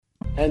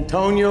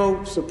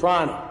Antonio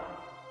Soprano.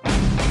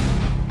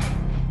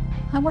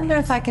 I wonder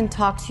if I can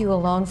talk to you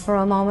alone for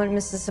a moment,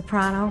 Mrs.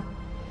 Soprano.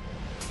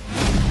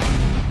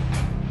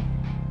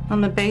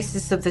 On the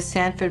basis of the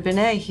Sanford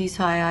Binet, he's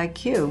high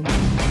IQ.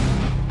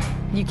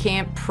 You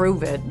can't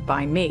prove it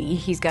by me.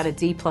 He's got a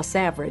D+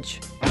 average.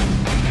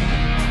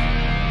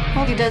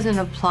 Well, he doesn't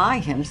apply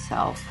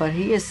himself, but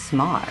he is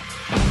smart.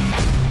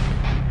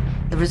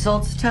 The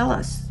results tell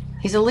us.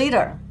 He's a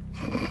leader.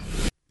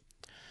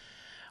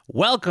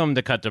 Welcome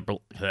to Cut to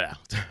Black.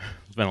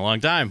 It's been a long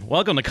time.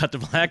 Welcome to Cut to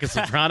Black, a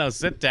Sopranos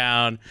Sit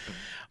Down.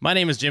 My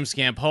name is Jim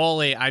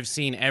Scampoli. I've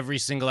seen every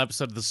single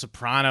episode of The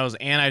Sopranos,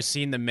 and I've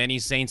seen the Many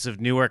Saints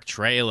of Newark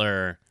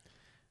trailer.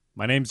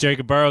 My name's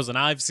Jacob Burrows, and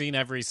I've seen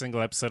every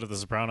single episode of The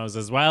Sopranos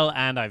as well,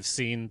 and I've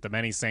seen the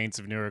Many Saints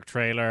of Newark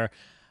trailer.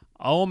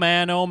 Oh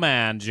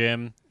man,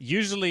 Jim.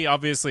 Usually,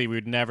 obviously,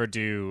 we'd never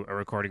do a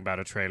recording about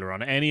a trailer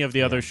on any of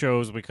the other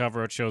shows we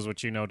cover at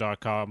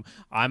showswhatyouknow.com.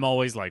 I'm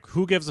always like,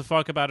 who gives a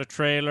fuck about a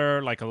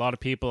trailer? Like, a lot of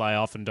people, I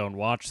often don't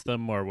watch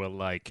them or will,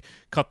 like,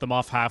 cut them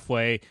off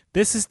halfway.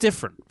 This is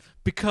different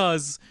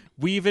because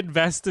we've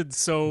invested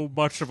so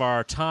much of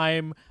our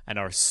time and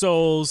our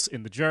souls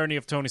in the journey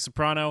of Tony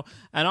Soprano.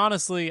 And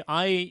honestly,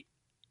 my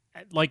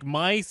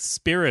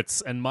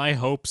spirits and my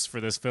hopes for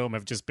this film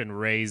have just been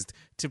raised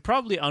to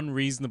probably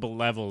unreasonable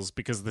levels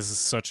because this is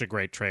such a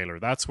great trailer.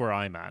 That's where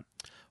I'm at.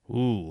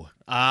 Ooh.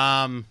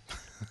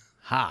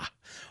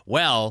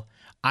 Well,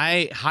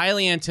 I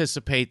highly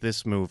anticipate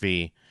this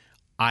movie.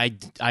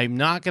 I'm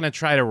not going to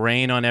try to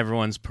rain on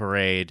everyone's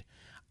parade.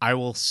 I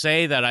will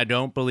say that I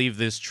don't believe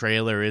this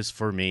trailer is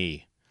for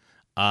me.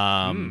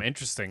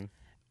 Interesting.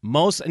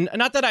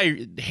 Not that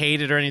I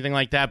hate it or anything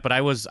like that, but I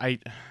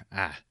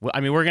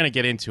mean, we're going to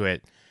get into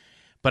it,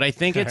 but I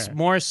think it's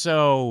more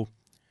so,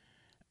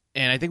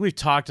 and I think we've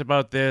talked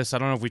about this. I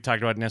don't know if we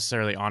talked about it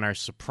necessarily on our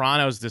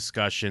Sopranos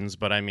discussions,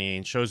 but I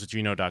mean,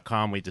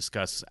 showswhatyouknow.com, we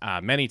discuss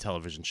many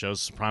television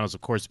shows, Sopranos,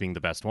 of course, being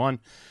the best one,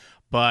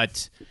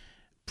 but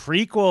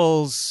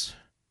prequels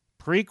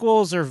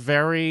are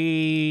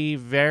very,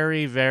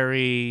 very,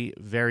 very,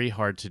 very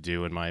hard to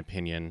do, in my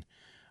opinion.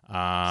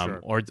 Sure.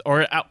 Or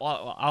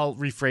I'll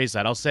rephrase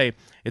that. I'll say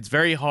it's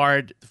very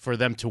hard for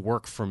them to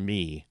work for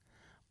me.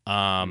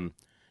 Now,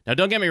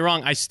 don't get me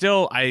wrong. I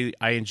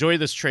enjoy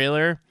this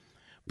trailer,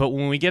 but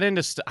when we get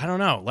into, I don't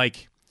know.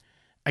 Like,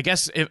 I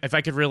guess if I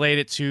could relate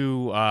it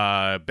to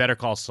Better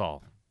Call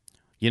Saul.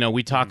 You know,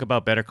 we talk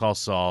about Better Call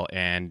Saul,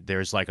 and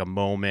there's like a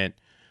moment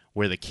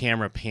where the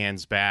camera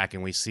pans back,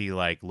 and we see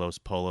like Los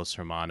Polos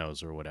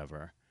Hermanos or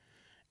whatever.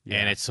 Yeah.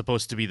 And it's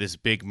supposed to be this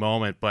big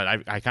moment, but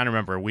I kind of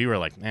remember we were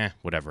like,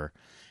 whatever.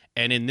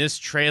 And in this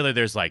trailer,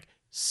 there's like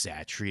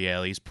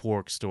Satriali's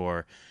Pork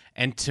Store.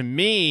 And to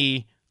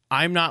me,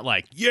 I'm not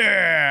like,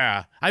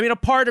 yeah. I mean, a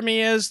part of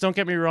me is, don't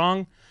get me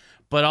wrong.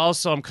 But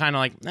also, I'm kind of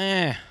like,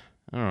 I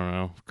don't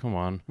know. Come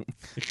on.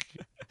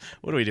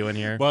 What are we doing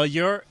here? Well,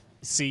 you're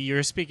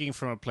speaking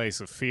from a place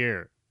of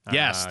fear.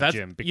 Yes, that's,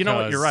 Jim, you know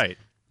what, you're right.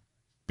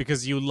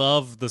 Because you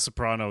love The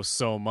Sopranos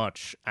so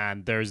much,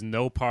 and there's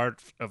no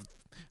part of...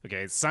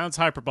 Okay, it sounds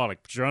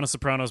hyperbolic, but you're on a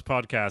Sopranos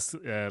podcast,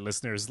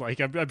 listeners. Like,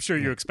 I'm sure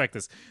you expect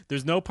this.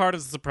 There's no part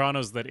of The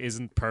Sopranos that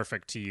isn't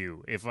perfect to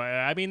you.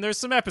 I mean, there's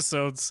some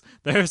episodes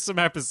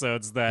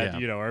that,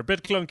 you know, are a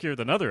bit clunkier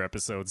than other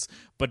episodes,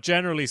 but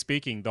generally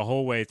speaking, the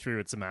whole way through,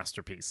 it's a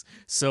masterpiece.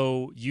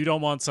 So you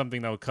don't want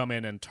something that will come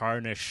in and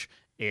tarnish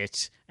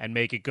it and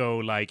make it go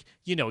like,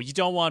 you know, you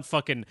don't want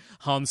fucking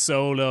Han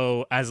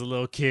Solo as a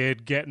little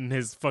kid getting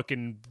his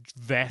fucking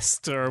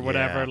vest or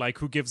whatever. Yeah. Like,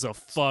 who gives a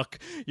fuck?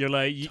 You're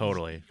like,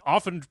 totally.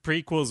 Often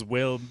prequels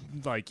will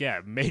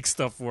make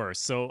stuff worse.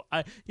 So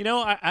I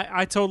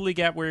totally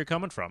get where you're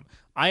coming from.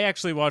 I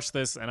actually watched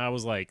this and I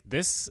was like,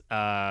 this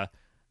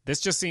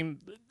just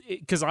seemed,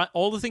 because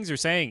all the things you're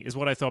saying is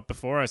what I thought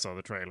before I saw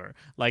the trailer.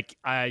 Like,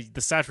 the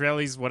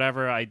Satriali's,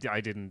 whatever, I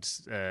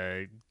didn't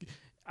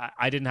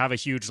have a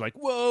huge like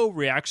whoa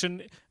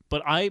reaction,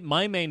 but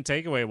my main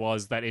takeaway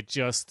was that it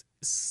just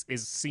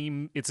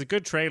it's a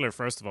good trailer,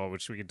 first of all,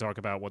 which we can talk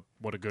about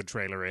what a good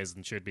trailer is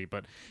and should be,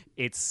 but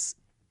it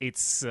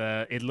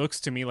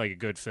looks to me like a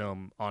good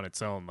film on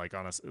its own, like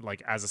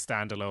as a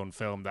standalone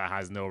film that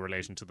has no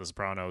relation to The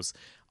Sopranos.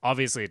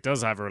 Obviously, it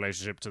does have a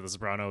relationship to The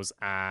Sopranos,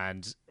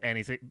 and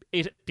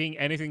it being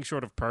anything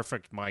short of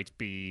perfect might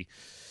be,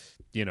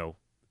 you know,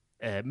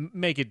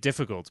 make it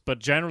difficult. But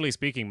generally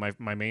speaking,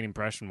 my main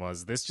impression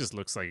was this just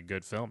looks like a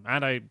good film.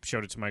 And I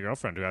showed it to my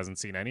girlfriend who hasn't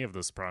seen any of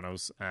The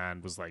Sopranos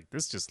and was like,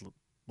 this just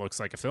looks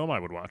like a film I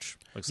would watch.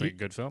 Looks like a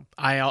good film.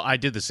 I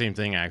did the same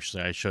thing,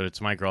 actually. I showed it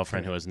to my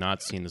girlfriend who has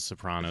not seen The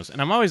Sopranos.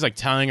 And I'm always like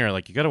telling her,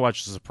 like, you got to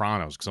watch The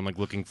Sopranos, because I'm like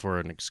looking for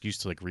an excuse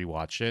to like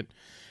rewatch it.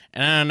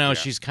 And I don't know,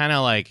 she's kind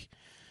of like,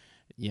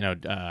 you know,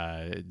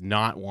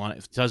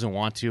 doesn't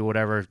want to,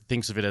 whatever,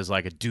 thinks of it as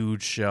like a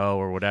dude show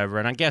or whatever,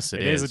 and I guess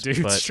it is a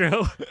dude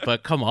show.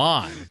 But come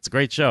on, it's a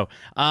great show.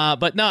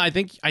 But no, I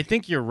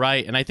think you're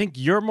right, and I think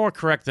you're more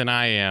correct than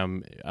I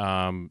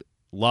am.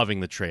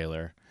 Loving the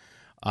trailer,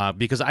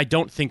 because I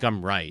don't think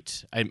I'm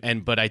right,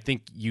 but I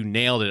think you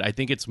nailed it. I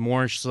think it's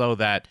more so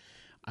that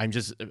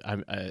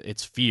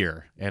it's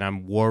fear, and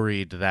I'm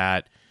worried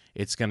that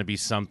it's going to be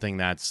something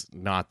that's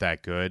not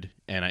that good,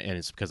 and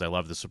it's because I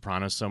love The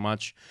Sopranos so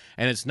much,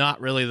 and it's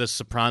not really The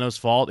Sopranos'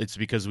 fault. It's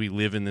because we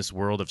live in this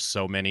world of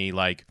so many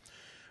like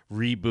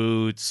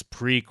reboots,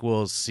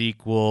 prequels,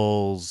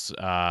 sequels,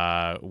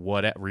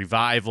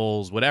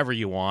 revivals, whatever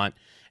you want,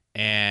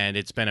 and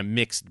it's been a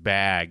mixed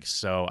bag.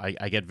 So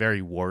I get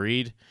very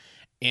worried,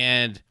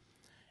 and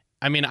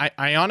I mean,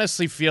 I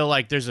honestly feel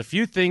like there's a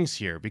few things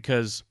here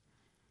because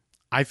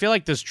I feel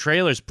like this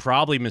trailer is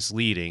probably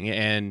misleading,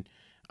 and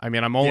I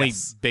mean, I'm only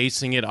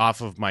basing it off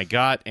of my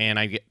gut,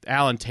 and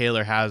Alan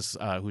Taylor has,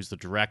 who's the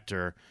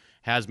director,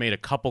 has made a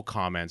couple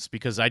comments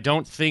because I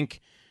don't think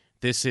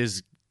this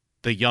is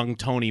the young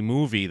Tony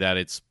movie that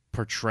it's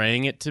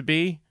portraying it to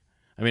be.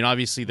 I mean,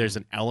 obviously there's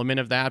an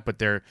element of that,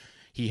 but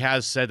he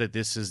has said that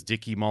this is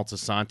Dicky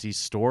Moltisanti's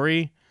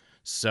story.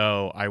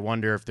 So I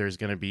wonder if there's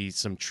going to be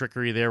some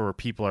trickery there where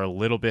people are a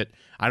little bit,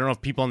 I don't know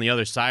if people on the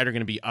other side are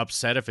going to be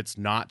upset if it's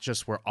not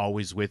just we're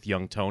always with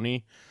young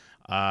Tony.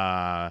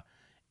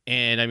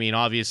 And I mean,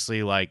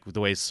 obviously, like the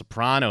way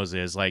Sopranos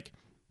is, like,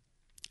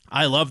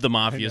 I love the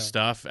mafia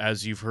stuff,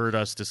 as you've heard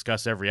us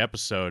discuss every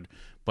episode,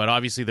 but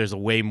obviously there's a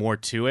way more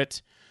to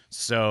it.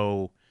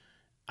 So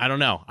I don't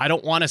know. I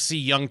don't want to see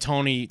young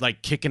Tony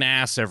like kicking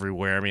ass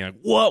everywhere. I mean, like,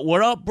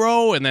 what up,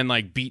 bro? And then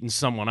like beating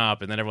someone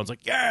up, and then everyone's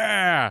like,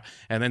 yeah.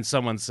 And then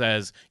someone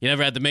says, you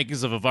never had the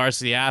makings of a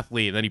varsity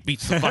athlete, and then he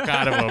beats the fuck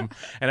out of him,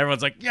 and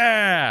everyone's like,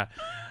 yeah.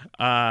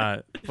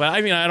 But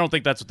I mean, I don't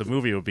think that's what the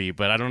movie would be,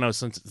 but I don't know,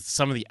 since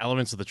some of the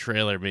elements of the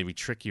trailer maybe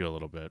trick you a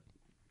little bit.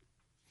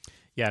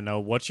 Yeah, no,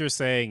 what you're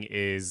saying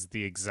is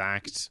the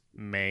exact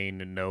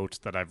main note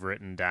that I've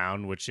written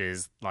down, which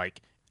is,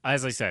 like,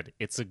 as I said,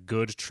 it's a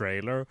good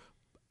trailer,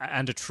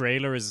 and a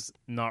trailer is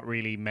not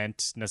really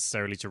meant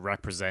necessarily to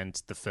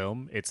represent the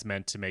film. It's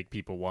meant to make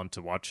people want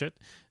to watch it.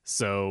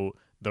 So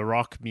the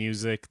rock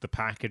music, the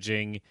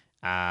packaging,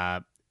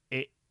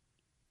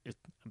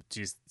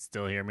 do you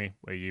still hear me?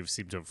 Well, you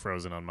seem to have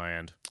frozen on my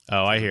end.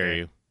 Oh, I hear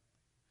you.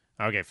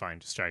 Okay, fine.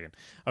 Just try again.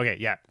 Okay,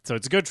 yeah. So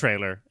it's a good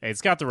trailer.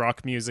 It's got the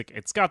rock music.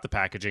 It's got the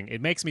packaging. It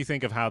makes me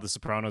think of how The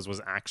Sopranos was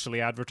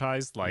actually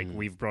advertised. Like,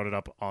 we've brought it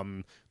up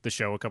on the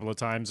show a couple of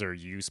times, or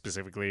you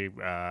specifically,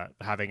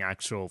 having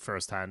actual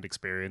first-hand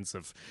experience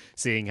of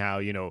seeing how,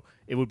 you know,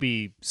 it would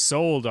be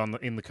sold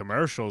in the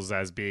commercials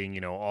as being, you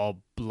know,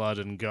 all blood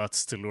and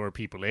guts to lure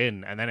people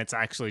in. And then it's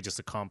actually just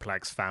a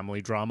complex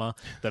family drama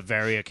that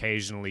very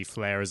occasionally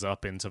flares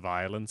up into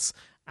violence.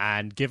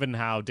 And given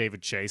how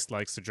David Chase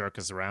likes to jerk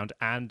us around,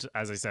 and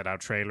as I said, our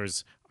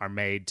trailers are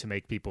made to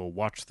make people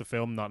watch the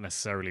film, not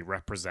necessarily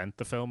represent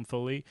the film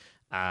fully,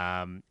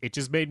 it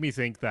just made me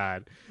think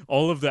that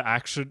all of the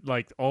action,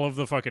 like all of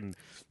the fucking,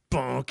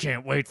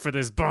 can't wait for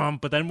this bomb.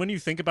 But then when you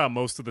think about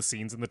most of the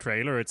scenes in the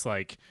trailer, it's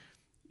like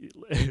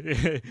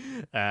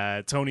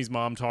Tony's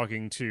mom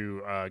talking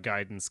to a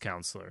guidance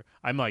counselor.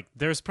 I'm like,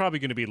 there's probably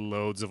going to be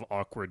loads of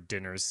awkward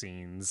dinner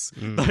scenes.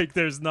 Like,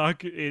 it's not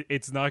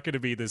going to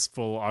be this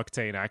full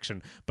octane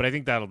action, but I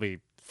think that'll be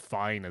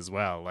fine as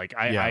well. Like,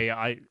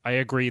 I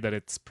agree that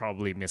it's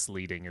probably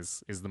misleading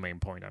is the main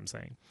point I'm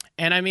saying.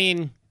 And I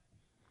mean,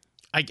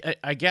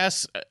 I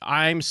guess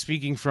I'm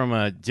speaking from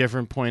a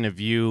different point of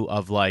view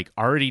of like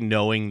already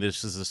knowing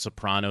this is a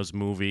Sopranos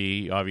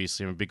movie.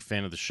 Obviously, I'm a big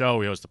fan of the show.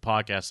 We host the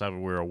podcast, so we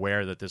were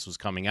aware that this was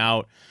coming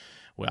out.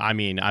 I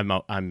mean,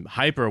 I'm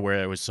hyper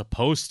aware it was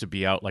supposed to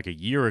be out like a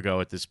year ago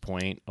at this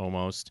point,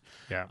 almost.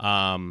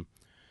 Yeah.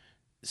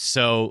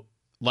 So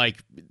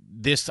like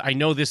this, I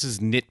know this is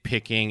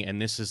nitpicking,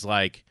 and this is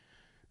like,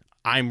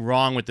 I'm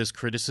wrong with this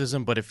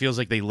criticism, but it feels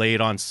like they lay it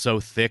on so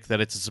thick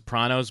that it's a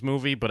Sopranos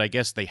movie, but I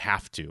guess they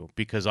have to,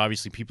 because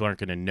obviously people aren't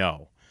going to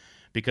know.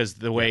 Because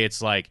the way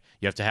it's like,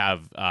 you have to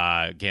have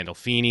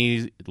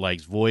Gandolfini's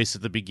like voice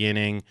at the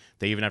beginning.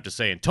 They even have to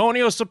say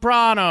Antonio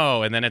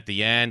Soprano, and then at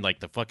the end, like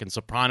the fucking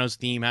Sopranos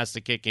theme has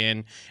to kick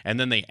in, and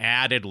then they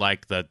added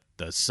like the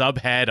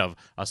subhead of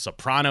a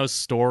Sopranos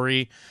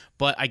story.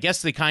 But I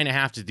guess they kind of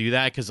have to do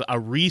that because a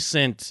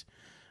recent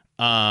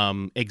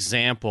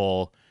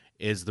example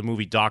is the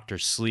movie Doctor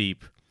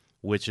Sleep,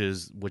 which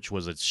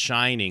was a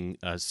Shining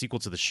sequel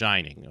to The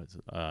Shining.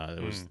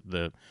 It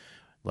was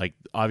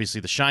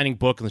obviously The Shining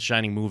book and The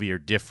Shining movie are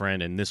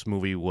different, and this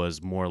movie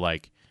was more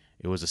like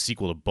it was a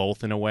sequel to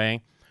both in a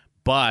way.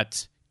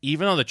 But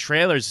even though the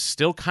trailers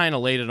still kind of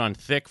laid it on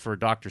thick for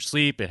Doctor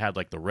Sleep, it had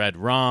like the red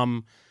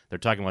rum. They're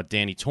talking about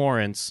Danny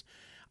Torrance.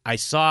 I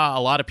saw a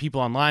lot of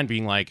people online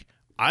being like,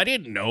 I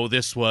didn't know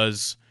this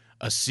was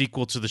a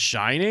sequel to The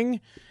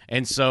Shining.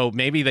 And so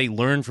maybe they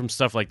learned from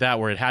stuff like that,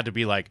 where it had to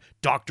be like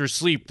Doctor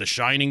Sleep, The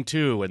Shining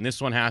 2, and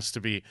this one has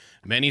to be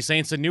Many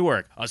Saints in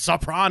Newark, a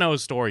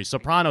Sopranos story,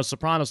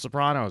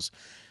 Sopranos.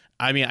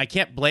 I mean, I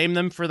can't blame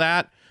them for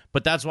that,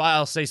 but that's why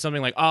I'll say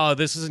something like, oh,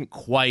 this isn't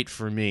quite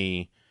for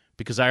me,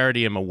 because I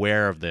already am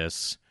aware of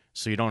this,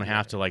 so you don't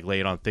have to like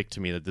lay it on thick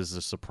to me that this is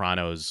a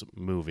Sopranos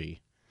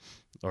movie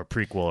or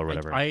prequel or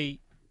whatever.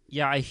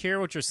 Yeah, I hear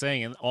what you're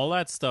saying, and all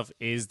that stuff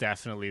is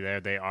definitely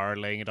there. They are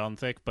laying it on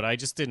thick, but I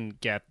just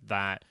didn't get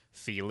that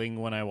feeling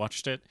when I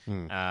watched it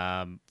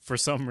for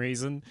some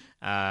reason.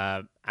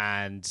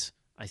 And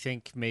I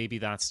think maybe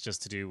that's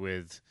just to do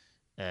with,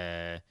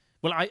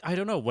 well, I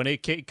don't know. When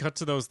it cut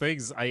to those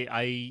things,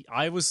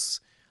 I was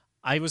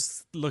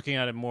looking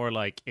at it more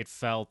like it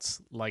felt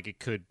like it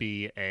could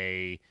be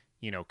a,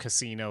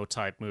 Casino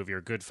type movie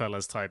or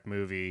Goodfellas type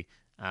movie.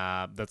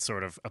 That's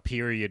sort of a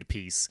period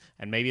piece,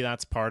 and maybe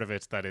that's part of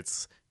it, that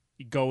it's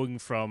going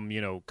from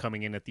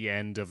coming in at the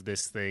end of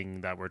this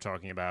thing that we're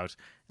talking about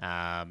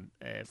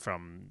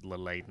from the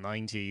late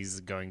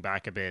 90s, going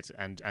back a bit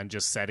and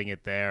just setting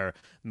it there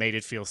made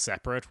it feel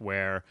separate,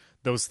 where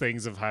those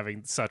things of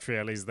having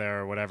Satriali's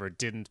there or whatever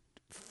didn't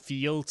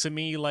feel to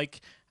me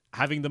like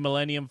having the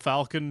Millennium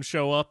Falcon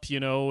show up,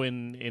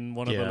 in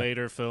one of the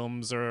later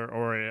films or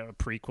a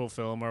prequel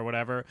film or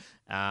whatever.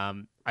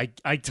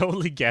 I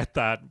totally get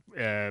that,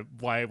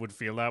 why it would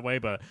feel that way,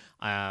 but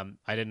I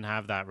didn't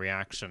have that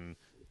reaction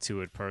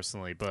to it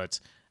personally. But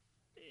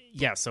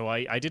yeah, so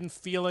I didn't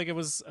feel like it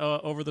was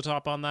over the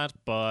top on that,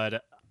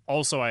 but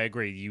also I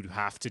agree you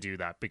have to do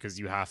that because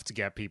you have to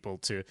get people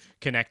to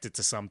connect it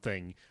to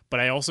something.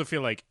 But I also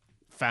feel like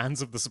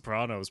fans of The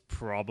Sopranos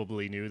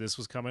probably knew this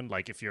was coming.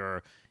 Like, if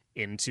you're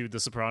into The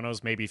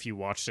Sopranos, maybe if you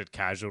watched it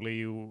casually,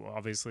 you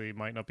obviously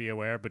might not be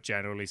aware, but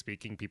generally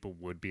speaking, people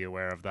would be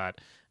aware of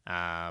that.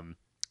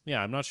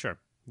 Yeah, I'm not sure.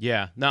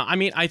 Yeah, no, I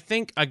mean, I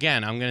think,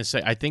 again, I'm going to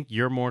say, I think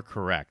you're more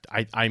correct.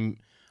 I'm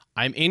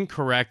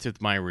incorrect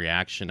with my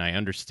reaction. I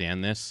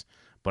understand this,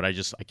 but I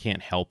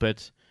can't help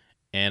it.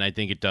 And I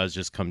think it does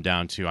just come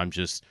down to,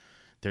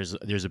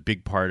 there's a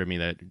big part of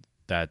me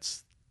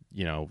that's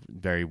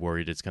very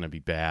worried it's going to be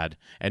bad.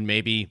 And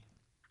maybe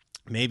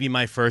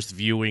my first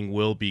viewing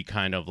will be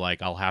kind of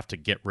like, I'll have to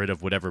get rid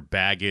of whatever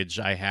baggage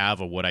I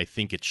have or what I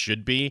think it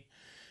should be,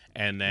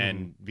 and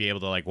then be able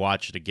to like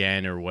watch it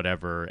again or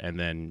whatever, and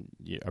then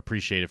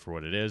appreciate it for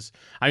what it is.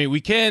 I mean,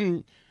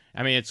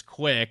 it's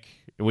quick.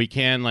 We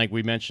can, like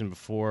we mentioned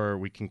before,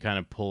 we can kind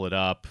of pull it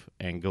up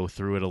and go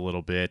through it a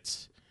little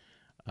bit.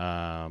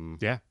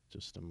 Yeah.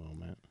 Just a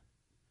moment.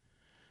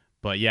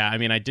 But yeah, I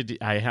mean,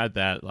 I had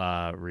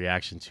that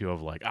reaction too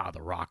of like,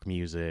 the rock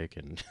music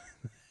and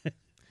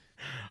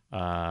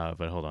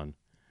but hold on.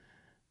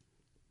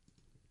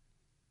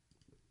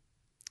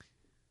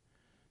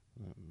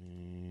 Let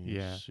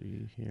me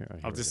see here. Oh,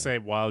 here I'll just say,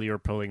 while you're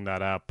pulling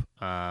that up,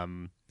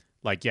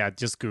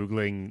 just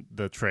Googling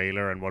the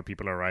trailer and what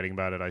people are writing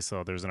about it, I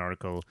saw there's an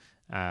article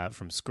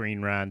from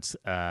Screen Rant.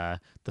 The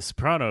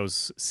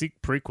Sopranos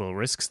prequel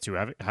risks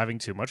to having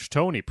too much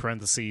Tony,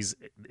 parentheses,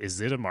 is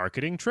it a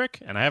marketing trick?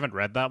 And I haven't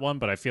read that one,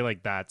 but I feel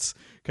like that's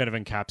kind of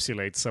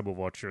encapsulates some of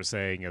what you're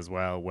saying as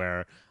well,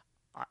 where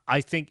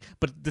I think,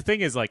 but the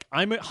thing is, like,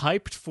 I'm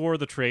hyped for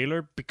the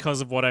trailer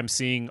because of what I'm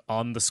seeing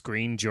on the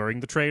screen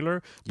during the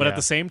trailer. But at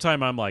the same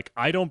time, I'm like,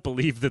 I don't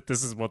believe that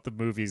this is what the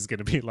movie is going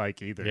to be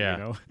like either.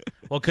 Yeah.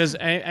 Well, because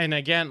and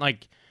again,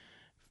 like,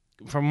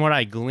 from what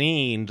I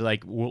gleaned,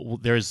 like, we're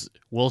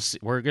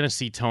going to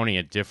see Tony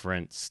at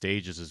different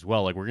stages as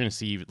well. Like, we're going to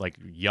see like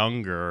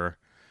younger,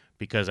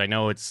 because I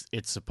know it's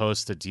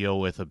supposed to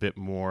deal with a bit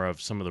more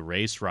of some of the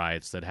race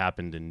riots that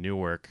happened in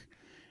Newark,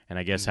 and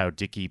I guess how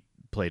Dickie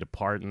played a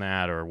part in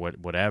that or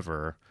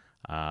whatever.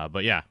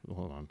 But yeah,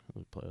 hold on. Let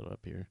me play it up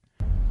here.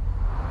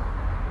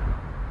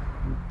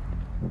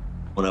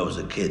 When I was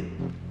a kid,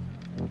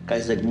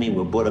 guys like me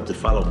were brought up to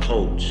follow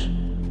codes.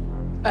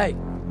 Hey,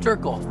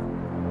 jerk off.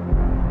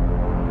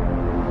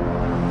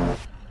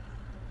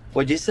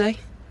 What'd you say?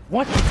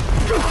 What?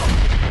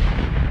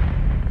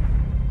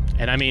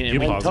 And I mean,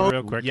 You pause it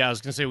real quick. Yeah, I was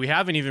going to say, we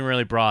haven't even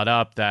really brought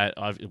up that.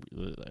 I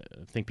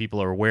think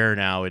people are aware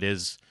now. It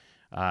is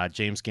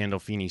James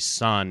Gandolfini's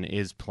son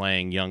is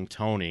playing young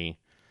Tony.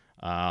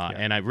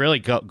 And it really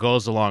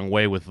goes a long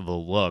way with the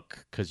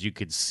look, because you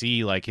could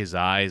see like his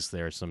eyes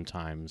there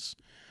sometimes.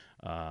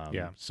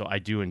 So I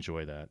do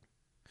enjoy that.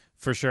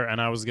 For sure. And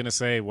I was going to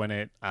say, when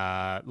it,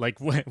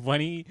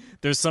 when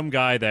there's some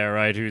guy there,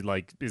 right, who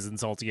like is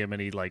insulting him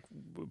and he like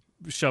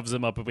shoves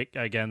him up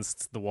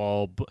against the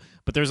wall.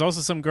 But there's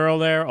also some girl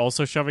there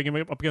also shoving him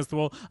up against the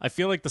wall. I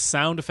feel like the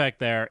sound effect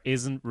there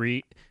isn't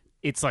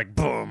it's like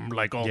boom,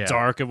 like all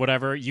dark and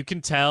whatever. You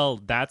can tell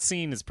that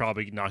scene is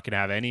probably not going to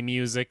have any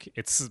music.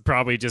 It's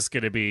probably just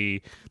going to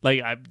be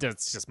like,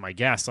 that's just my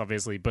guess,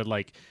 obviously. But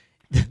like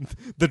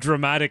the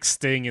dramatic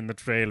sting in the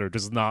trailer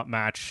does not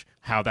match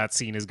how that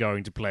scene is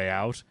going to play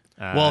out.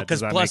 Well,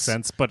 because does that make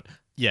sense? But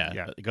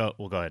go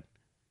ahead.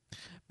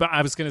 But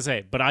I was going to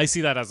say, but I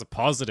see that as a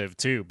positive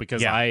too,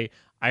 because I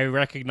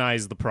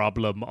recognize the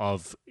problem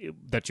of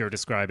that you're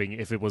describing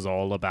if it was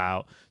all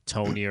about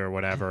Tony or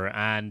whatever,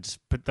 and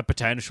the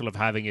potential of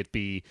having it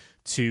be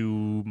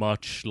too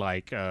much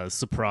like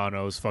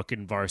Sopranos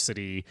fucking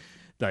Varsity,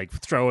 like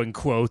throwing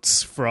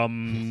quotes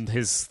from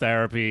his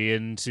therapy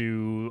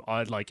into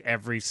like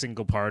every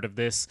single part of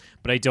this.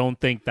 But I don't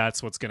think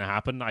that's what's going to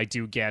happen. I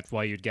do get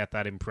why you'd get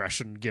that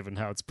impression given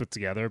how it's put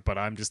together, but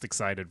I'm just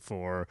excited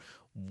for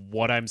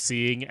what I'm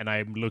seeing, and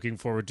I'm looking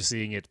forward to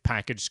seeing it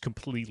packaged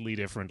completely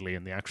differently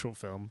in the actual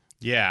film.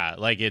 Yeah,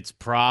 like it's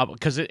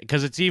because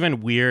it's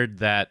even weird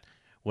that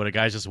what a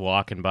guy's just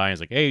walking by and he's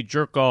like, "Hey,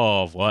 jerk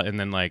off!" What? And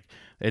then like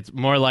it's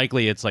more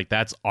likely it's like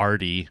that's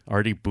Artie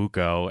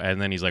Bucco,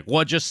 and then he's like,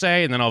 "What'd you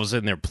say?" And then all of a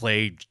sudden they're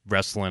play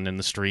wrestling in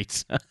the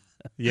streets.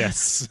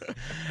 Yes.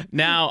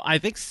 Now I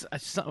think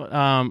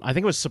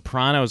it was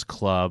Sopranos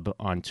Club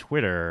on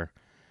Twitter.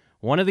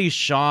 One of these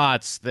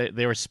shots that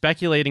they were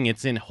speculating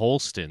it's in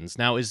Holston's.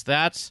 Now is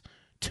that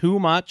too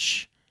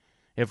much?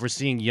 If we're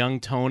seeing young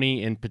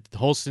Tony, and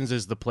Holston's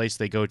is the place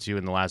they go to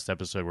in the last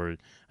episode where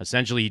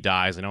essentially he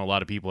dies. I know a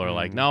lot of people are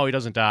like, no, he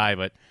doesn't die.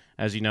 But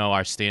as you know,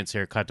 our stance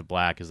here, Cut to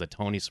Black, is that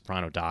Tony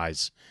Soprano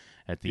dies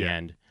at the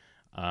end.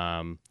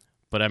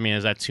 But I mean,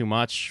 is that too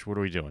much? What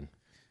are we doing?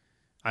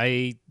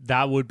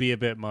 That would be a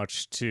bit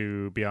much,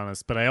 to be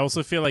honest. But I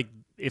also feel like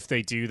if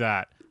they do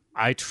that,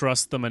 I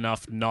trust them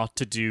enough not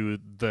to do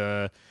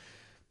the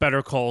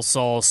Better Call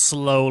Saul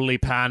slowly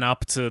pan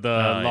up to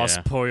the Los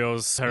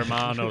Pollos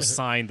Hermanos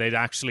sign. They'd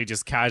actually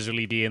just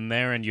casually be in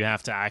there, and you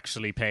have to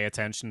actually pay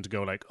attention to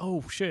go like,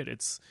 oh shit,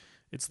 it's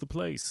the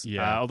place.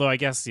 Yeah. Although I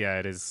guess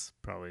it is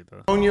probably the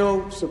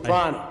Antonio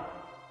Soprano.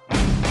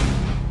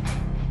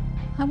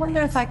 I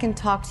wonder if I can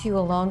talk to you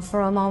alone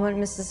for a moment,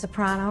 Mrs.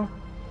 Soprano.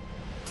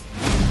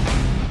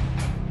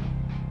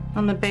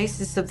 On the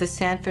basis of the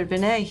Sanford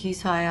Binet,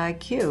 he's high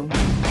IQ.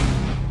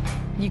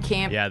 You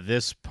can't. Yeah,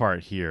 this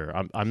part here,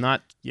 I'm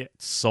not yet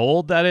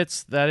sold that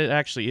it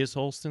actually is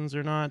Holston's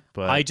or not.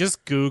 But I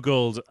just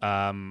Googled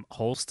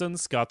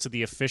Holston's, got to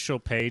the official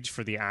page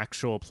for the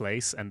actual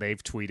place, and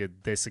they've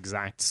tweeted this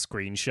exact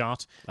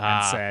screenshot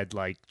and said,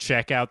 like,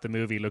 check out the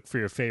movie, look for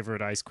your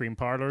favorite ice cream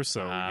parlor.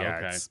 So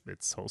okay.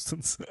 it's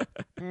Holston's.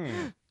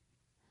 I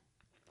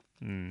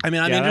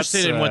mean, I'm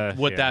interested in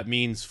what yeah. that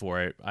means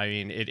for it. I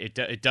mean,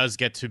 it does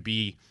get to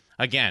be,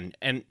 again,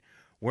 and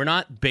we're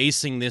not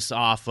basing this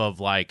off of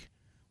like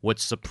what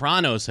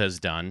Sopranos has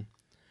done.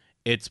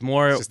 It's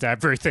more just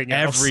everything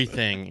else.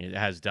 Everything it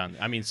has done.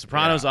 I mean,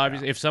 Sopranos,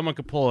 obviously, if someone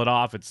could pull it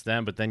off, it's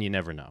them, but then you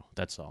never know.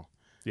 That's all.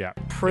 Yeah.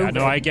 Prove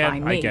no, I it get by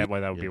me. I get why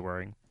that would be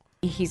worrying.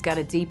 He's got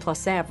a D+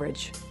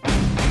 average.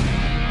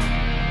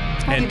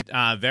 And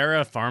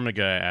Vera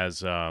Farmiga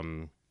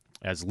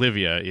as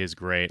Livia is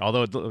great.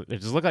 Although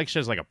it does look like she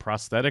has like a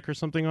prosthetic or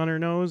something on her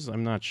nose.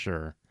 I'm not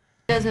sure.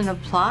 He doesn't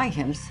apply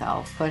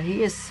himself, but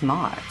he is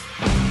smart.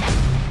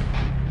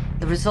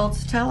 The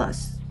results tell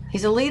us.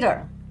 He's a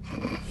leader.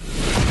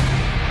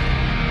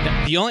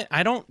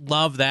 I don't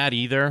love that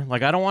either.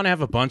 Like, I don't want to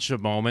have a bunch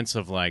of moments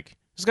of like,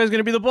 this guy's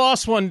gonna be the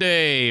boss one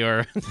day,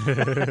 or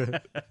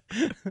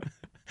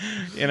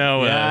you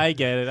know. Yeah, I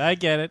get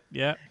it.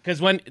 Yeah, because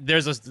when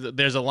there's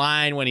a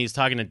line when he's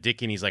talking to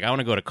Dickie and he's like, I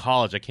want to go to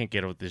college. I can't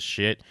get with this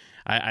shit.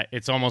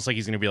 It's almost like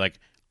he's gonna be like,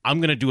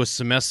 I'm gonna do a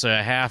semester and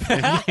a half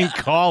in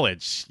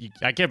college.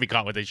 I can't be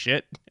caught with this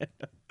shit.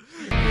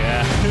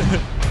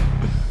 Yeah.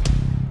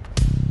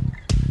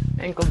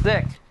 Uncle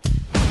Dick.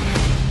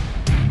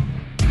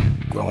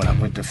 Growing up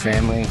with the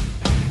family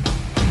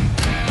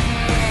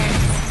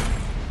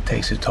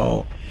takes a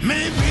toll.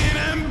 Maybe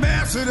an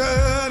ambassador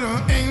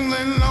to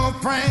England or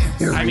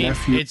France. I mean,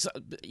 it's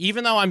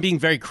even though I'm being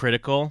very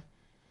critical,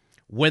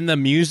 when the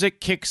music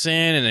kicks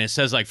in and it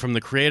says like from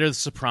the creator of The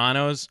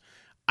Sopranos,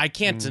 I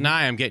can't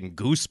deny I'm getting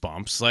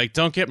goosebumps. Like,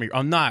 don't get me,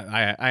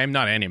 I am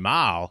not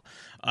Animal.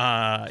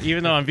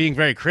 Even though I'm being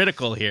very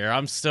critical here,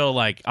 I'm still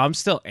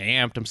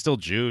amped. I'm still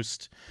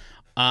juiced.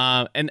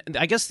 And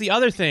I guess the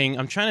other thing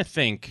I'm trying to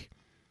think,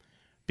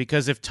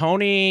 because if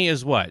Tony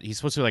is what he's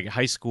supposed to be like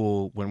high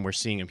school when we're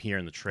seeing him here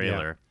in the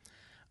trailer,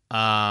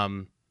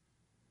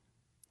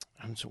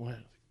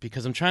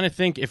 because I'm trying to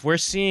think if we're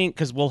seeing,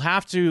 because we'll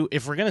have to,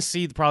 if we're going to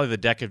see probably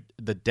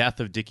the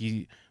death of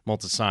Dickie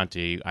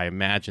Moltisanti, I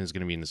imagine is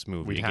going to be in this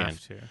movie again.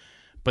 Have to.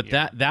 But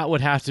that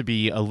would have to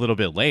be a little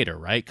bit later,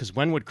 right? Because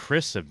when would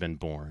Chris have been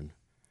born?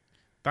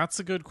 That's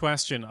a good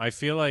question. I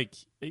feel like,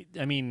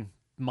 I mean,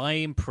 my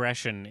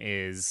impression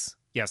is,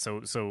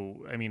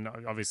 so I mean,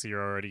 obviously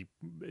you're already,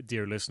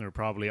 dear listener,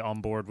 probably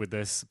on board with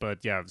this, but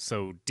yeah,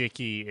 so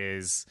Dickie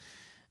is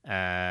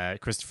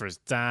Christopher's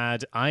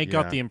dad. I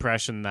got the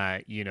impression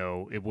that, you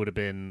know, it would have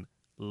been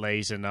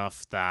late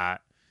enough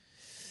that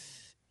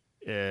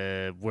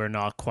we're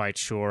not quite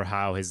sure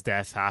how his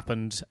death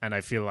happened, and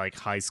I feel like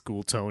high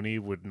school Tony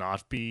would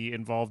not be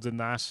involved in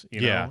that,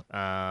 you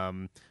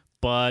know?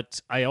 But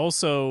I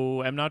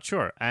also am not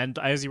sure. And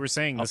as you were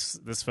saying,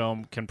 this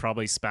film can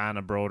probably span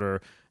a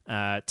broader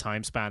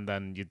time span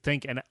than you'd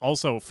think. And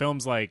also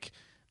films like,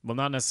 well,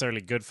 not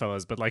necessarily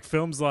Goodfellas, but like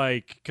films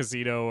like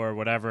Casino or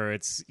whatever,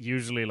 it's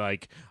usually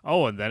like,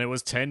 oh, and then it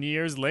was 10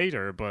 years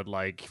later, but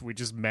like we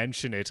just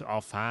mention it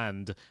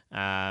offhand.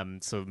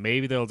 So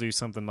maybe they'll do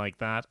something like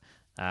that.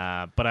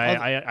 But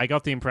I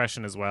got the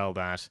impression as well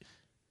that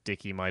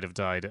Dickie might have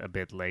died a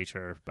bit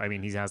later. I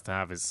mean, he has to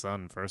have his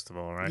son, first of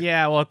all, right?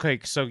 Yeah, well, okay.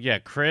 So, yeah,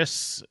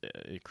 Chris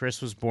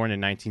was born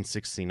in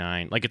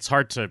 1969. Like, it's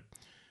hard to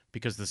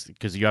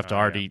because you have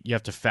to you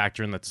have to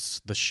factor in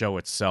that the show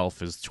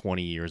itself is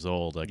 20 years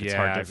old. Like it's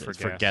hard to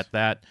forget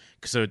that.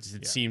 So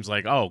it seems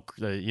like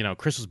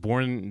Chris was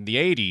born in the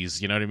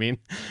 80s. You know what I mean?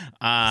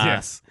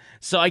 Yes.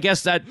 So I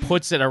guess that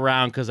puts it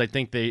around because I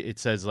think it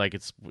says like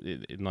it's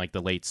in like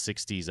the late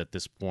 60s at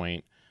this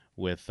point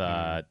with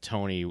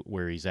Tony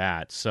where he's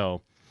at.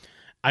 So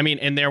I mean,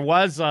 and there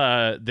was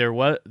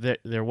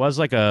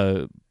like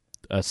a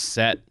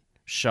set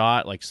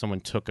shot, like someone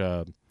took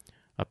a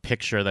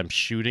picture of them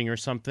shooting or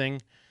something,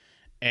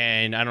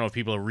 and I don't know if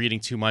people are reading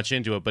too much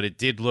into it, but it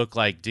did look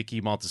like Dickie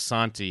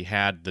Moltisanti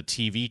had the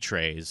TV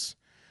trays,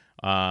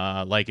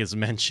 like is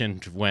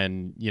mentioned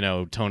when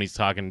Tony's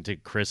talking to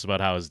Chris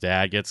about how his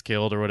dad gets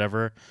killed or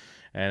whatever,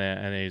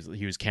 and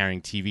he was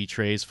carrying TV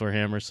trays for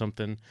him or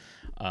something.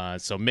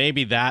 So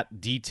maybe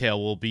that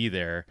detail will be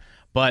there,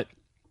 but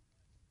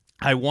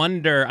I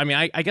wonder. I mean,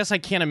 I guess I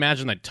can't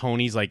imagine that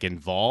Tony's like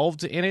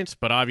involved in it,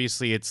 but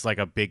obviously it's like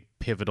a big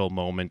pivotal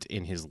moment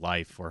in his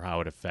life or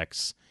how it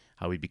affects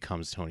how he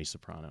becomes Tony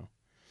Soprano.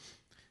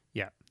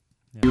 Yeah.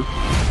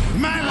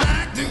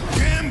 I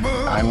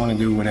want to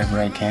do whatever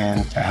I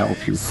can to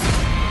help you.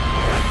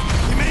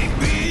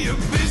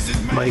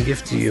 My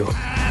gift to you.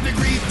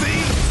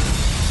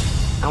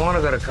 I want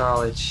to go to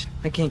college.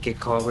 I can't get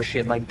caught with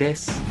shit like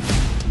this.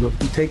 Look,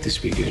 you take the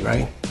speakers,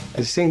 right? At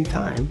the same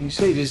time, you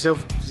say to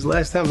yourself, this is the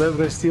last time I'm ever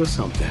going to steal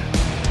something.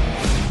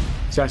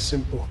 It's that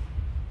simple.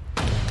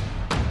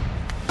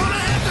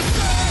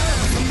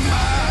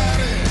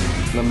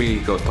 Let me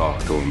go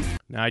talk to him.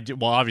 Now,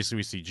 well, obviously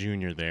we see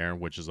Junior there,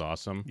 which is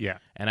awesome. Yeah.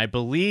 And I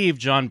believe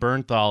John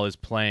Bernthal is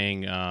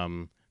playing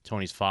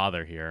Tony's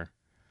father here.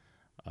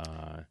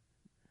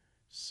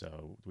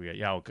 So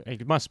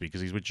it must be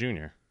because he's with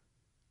Junior.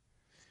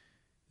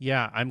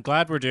 Yeah, I'm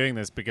glad we're doing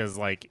this because,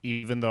 like,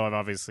 even though I've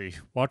obviously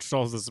watched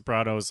all of The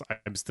Sopranos,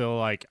 I'm still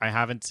like I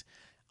haven't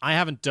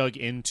dug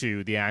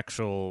into the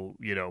actual,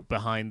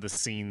 behind the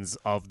scenes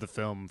of the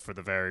film for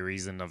the very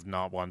reason of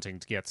not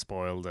wanting to get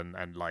spoiled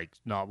and like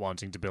not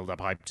wanting to build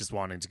up hype, just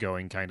wanting to go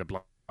in kind of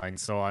blind.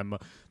 So I'm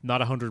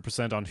not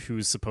 100% on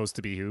who's supposed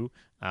to be who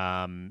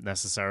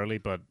necessarily,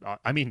 but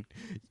I mean,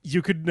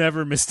 you could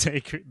never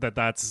mistake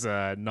that's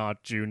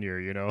not Junior,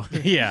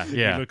 Yeah.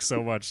 He looks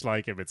so much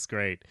like him. It's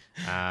great.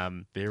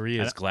 There he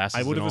is, glasses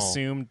I would have and all.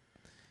 assumed,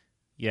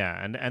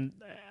 and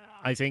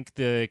I think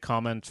the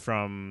comment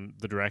from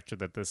the director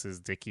that this is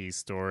Dickie's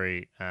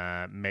story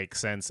makes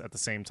sense. At the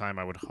same time,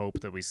 I would hope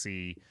that we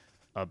see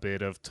a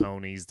bit of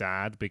Tony's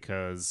dad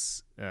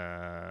because,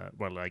 a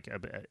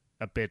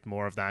bit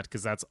more of that,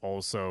 because that's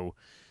also,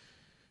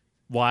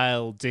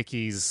 while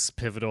Dickie's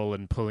pivotal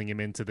in pulling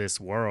him into this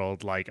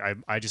world, like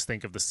I just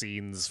think of the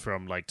scenes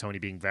from like Tony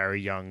being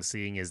very young,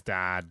 seeing his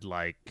dad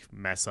like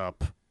mess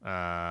up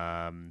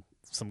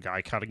some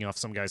guy cutting off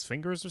some guy's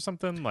fingers or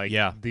something. Like,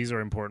 these are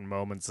important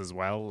moments as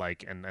well.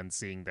 Like, and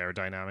seeing their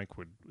dynamic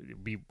would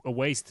be a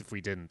waste if we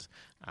didn't.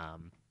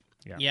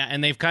 Yeah,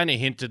 and they've kind of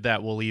hinted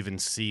that we'll even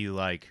see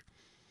like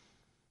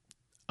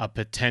a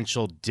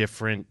potential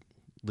different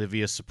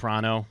Livia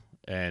Soprano,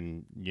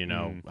 and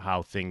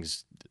how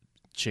things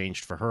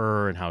changed for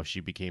her and how she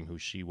became who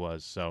she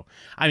was. So,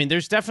 I mean,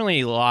 there's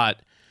definitely a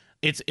lot.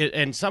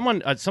 And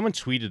someone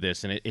tweeted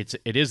this, and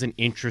it is an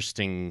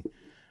interesting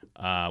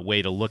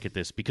way to look at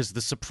this, because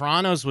The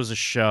Sopranos was a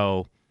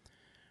show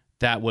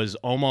that was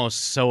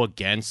almost so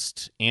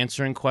against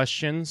answering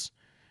questions.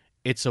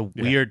 It's a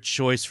weird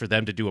choice for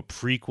them to do a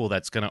prequel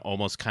that's going to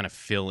almost kind of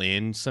fill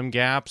in some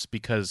gaps,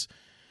 because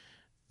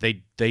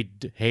they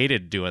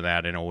hated doing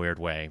that in a weird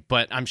way.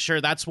 But I'm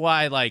sure that's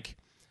why like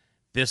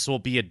this will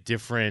be a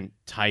different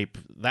type.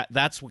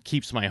 That's what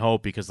keeps my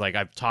hope, because like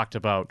I've talked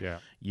about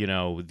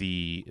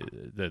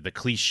the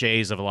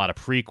cliches of a lot of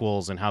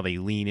prequels and how they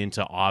lean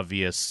into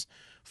obvious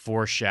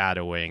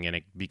foreshadowing and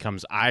it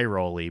becomes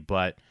eye-rolly,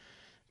 but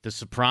The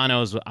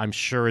Sopranos I'm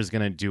sure is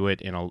going to do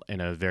it in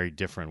a very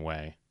different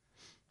way.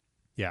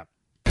 Yeah.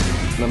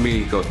 Let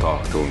me go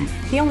talk to him.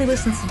 He only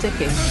listens to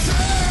Dickie.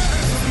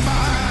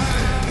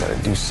 Gotta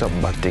do something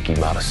about Dickie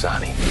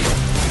Moltisanti.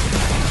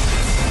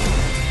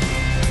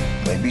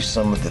 Maybe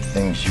some of the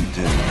things you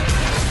do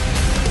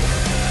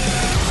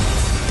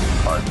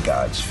aren't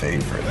God's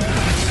favorite.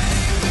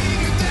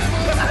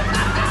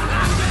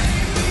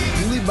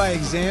 You lead by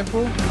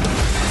example.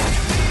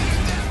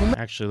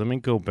 Actually, let me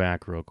go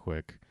back real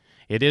quick.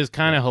 It is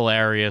kind of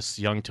hilarious,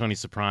 young Tony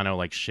Soprano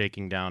like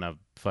shaking down a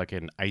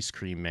fucking ice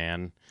cream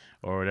man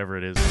or whatever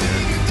it is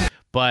there.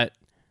 But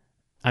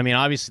I mean,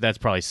 obviously that's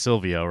probably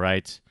Silvio,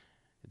 right?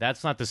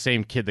 That's not the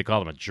same kid that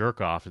called him a jerk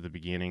off at the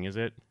beginning, is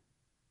it?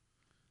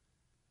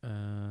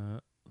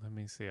 Let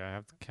me see. I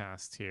have the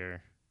cast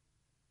here.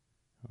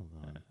 Hold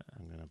on.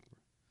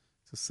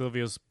 So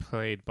Silvio's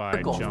played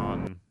by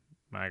John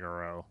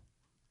Magaro.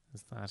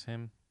 Is that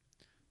him?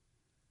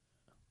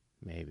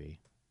 Maybe.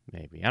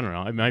 I don't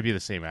know. It might be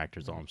the same actor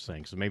is all I'm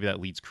saying. So maybe that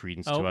leads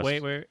credence to us. Oh,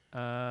 wait.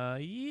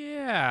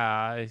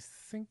 Yeah, I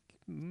think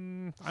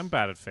I'm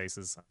bad at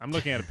faces. I'm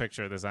looking at a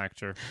picture of this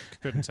actor.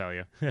 Couldn't tell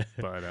you.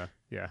 But,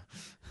 yeah.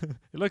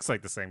 It looks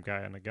like the same guy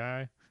and a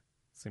guy.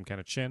 Same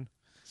kind of chin.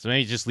 So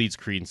maybe it just leads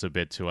credence a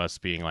bit to us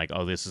being like,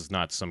 oh, this is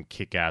not some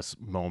kick-ass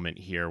moment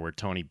here where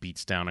Tony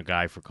beats down a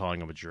guy for calling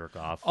him a jerk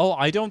off. Oh,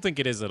 I don't think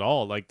it is at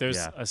all. Like, there's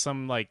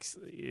some like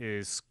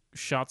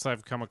shots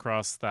I've come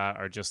across that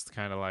are just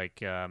kind of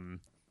like,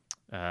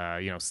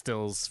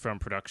 stills from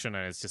production,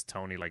 and it's just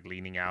Tony like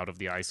leaning out of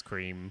the ice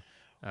cream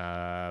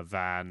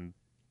van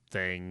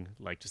thing,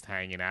 like just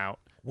hanging out.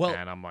 Well,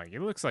 and I'm like,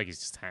 it looks like he's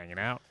just hanging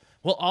out.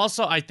 Well,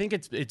 also, I think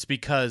it's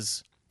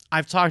because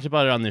I've talked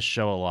about it on this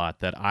show a lot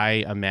that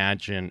I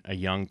imagine a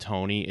young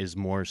Tony is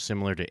more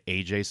similar to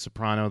AJ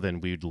Soprano than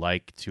we'd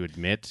like to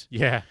admit.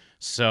 Yeah.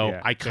 So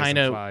I kind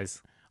of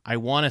I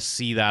want to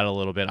see that a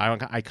little bit.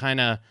 I kind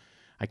of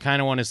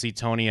want to see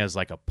Tony as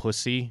like a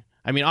pussy.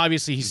 I mean,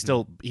 obviously he's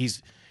still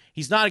he's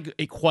not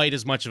quite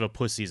as much of a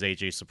pussy as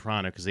AJ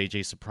Soprano, because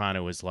AJ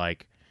Soprano is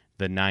like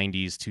the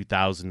 90s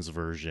 2000s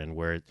version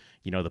where,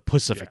 you know, the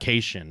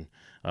pussification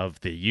of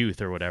the youth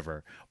or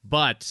whatever.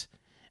 But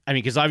I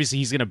mean, because obviously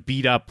he's going to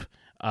beat up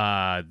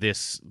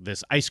this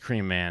ice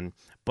cream man,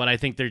 but I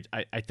think there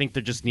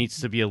just needs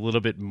to be a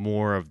little bit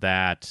more of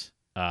that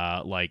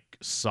like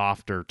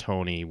softer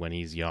Tony when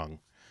he's young,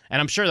 and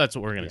I'm sure that's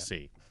what we're going to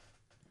see.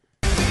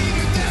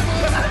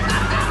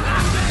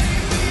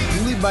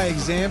 You lead by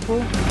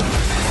example.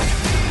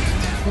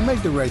 We'll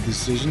make the right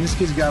decision. This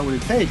kid's got what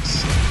it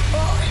takes.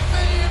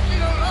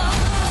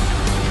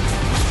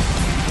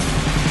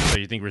 So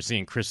you think we're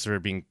seeing Christopher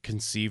being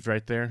conceived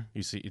right there?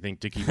 You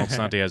think Dickie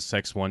Moltisanti has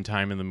sex one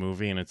time in the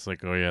movie, and it's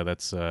like, oh yeah,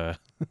 that's how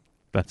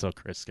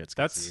Chris gets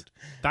conceived.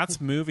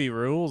 That's movie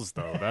rules,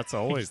 though. That's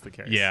always the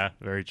case. Yeah,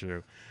 very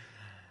true.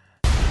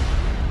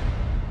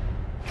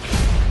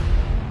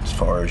 As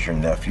far as your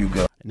nephew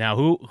goes.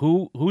 Now,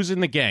 who's in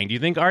the gang? Do you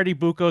think Artie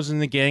Bucco's in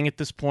the gang at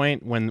this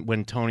point?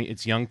 When Tony,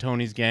 it's young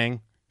Tony's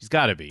gang. He's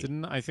got to be.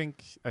 I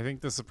think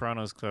the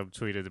Sopranos Club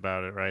tweeted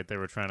about it, right? They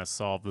were trying to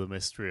solve the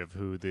mystery of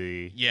who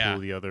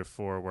the other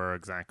four were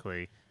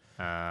exactly.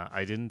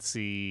 I didn't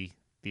see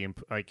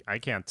I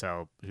can't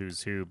tell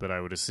who's who, but I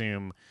would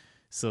assume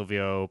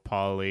Silvio,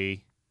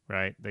 Paulie,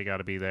 right? They got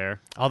to be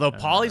there. Although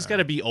Paulie's got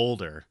to be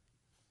older.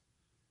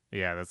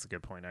 Yeah, that's a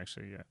good point,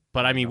 actually. Yeah,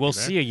 but I mean, we'll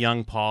see a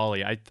young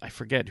Paulie. I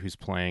forget who's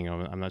playing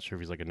him. I'm not sure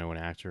if he's like a known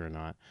actor or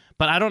not.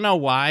 But I don't know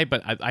why.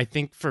 But I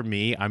think for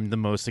me, I'm the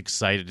most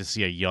excited to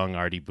see a young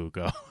Artie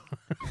Bucco.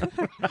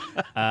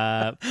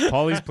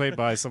 Paulie's played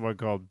by someone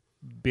called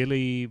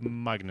Billy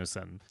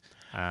Magnuson.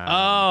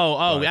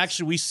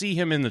 Actually, we see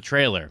him in the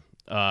trailer.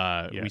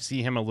 We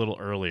see him a little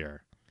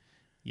earlier.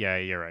 Yeah,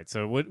 you're right.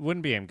 So it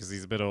wouldn't be him because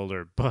he's a bit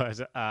older. But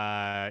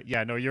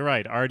you're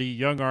right.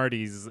 Young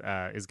Artie's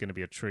is going to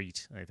be a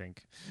treat, I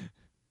think.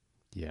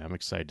 Yeah, I'm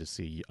excited to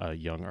see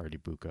young Artie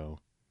Bucco.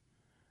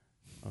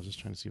 I was just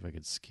trying to see if I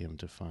could skim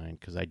to find,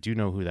 because I do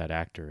know who that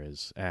actor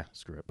is.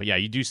 Screw it. But yeah,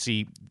 you do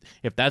see,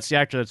 if that's the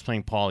actor that's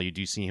playing Paul, you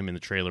do see him in the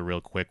trailer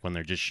real quick when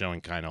they're just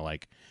showing kind of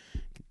like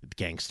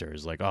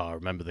gangsters. Like, oh,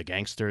 remember the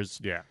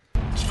gangsters? Yeah.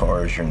 As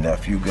far as your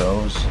nephew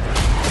goes.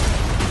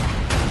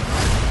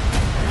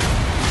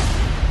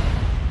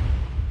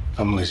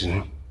 I'm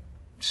listening.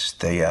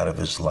 Stay out of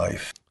his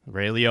life.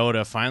 Ray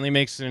Liotta finally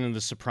makes it into the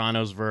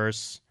Sopranos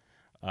verse.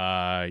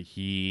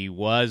 He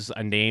was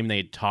a name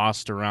they'd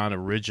tossed around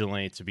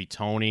originally to be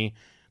Tony.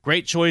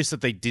 Great choice that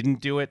they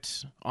didn't do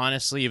it,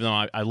 honestly, even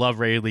though I love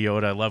Ray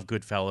Liotta, I love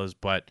Goodfellas,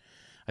 but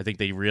I think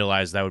they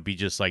realized that would be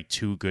just like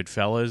two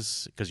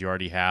Goodfellas, because you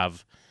already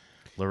have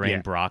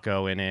Lorraine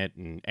Bracco in it,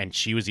 and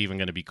she was even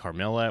going to be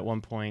Carmilla at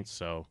one point.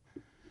 So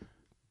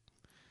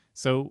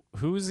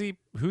who's he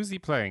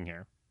playing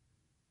here?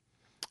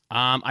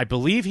 I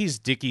believe he's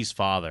Dickie's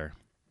father.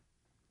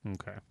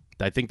 Okay.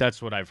 I think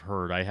that's what I've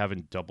heard. I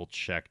haven't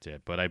double-checked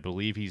it, but I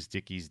believe he's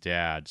Dickie's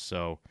dad.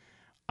 So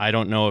I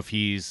don't know if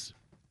he's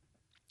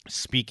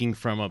speaking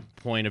from a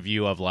point of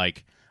view of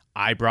like,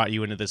 I brought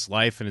you into this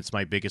life and it's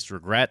my biggest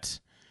regret,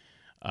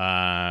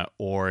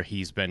 or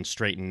he's been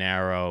straight and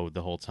narrow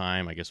the whole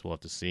time. I guess we'll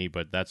have to see,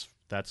 but that's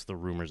the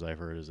rumors I've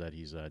heard, is that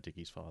he's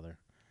Dickie's father.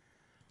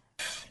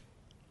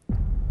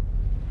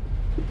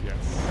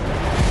 Yes.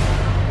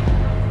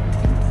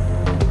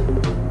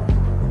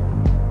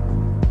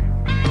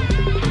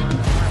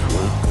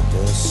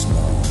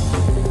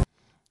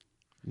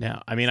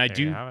 Now, I mean, I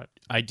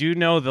do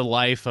know the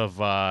life of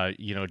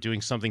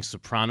doing something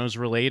Sopranos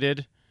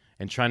related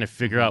and trying to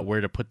figure out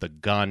where to put the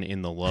gun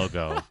in the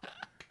logo,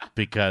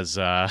 because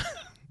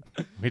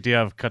we do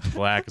have Cut to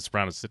Black and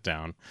Sopranos Sit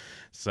Down.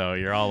 So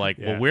you're all like,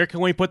 well, where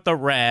can we put the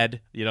red?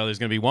 You know, there's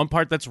going to be one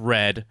part that's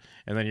red,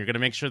 and then you're going to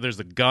make sure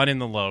there's a gun in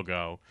the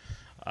logo.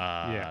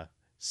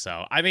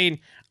 So, I mean,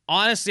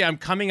 honestly, I'm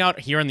coming out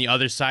here on the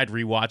other side,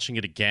 rewatching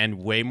it again,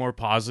 way more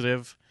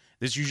positive.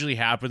 This usually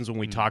happens when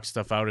we talk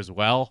stuff out as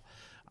well.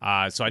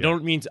 So I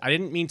didn't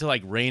mean to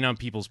like rain on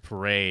people's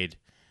parade,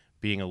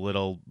 being a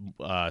little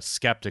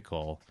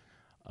skeptical,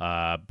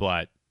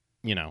 but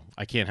you know,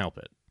 I can't help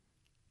it.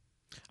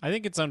 I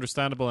think it's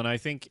understandable, and I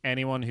think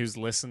anyone who's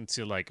listened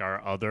to like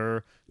our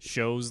other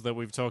shows that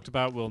we've talked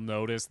about will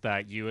notice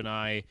that you and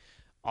I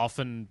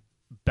often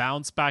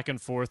bounce back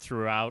and forth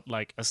throughout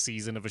like a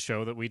season of a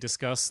show that we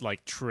discuss,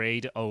 like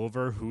trade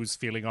over who's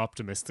feeling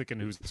optimistic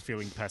and who's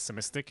feeling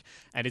pessimistic,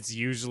 and it's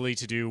usually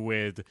to do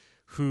with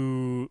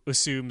who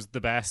assumes the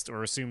best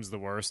or assumes the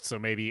worst. So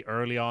maybe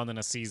early on in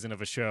a season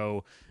of a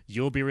show,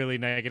 you'll be really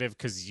negative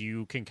because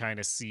you can kind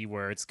of see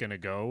where it's going to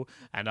go.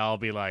 And I'll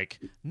be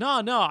like,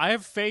 no, I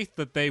have faith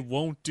that they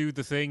won't do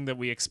the thing that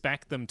we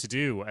expect them to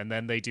do. And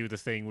then they do the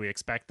thing we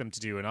expect them to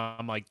do. And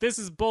I'm like, this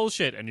is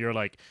bullshit. And you're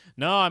like,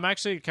 no, I'm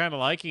actually kind of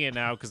liking it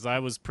now because I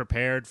was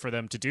prepared for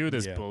them to do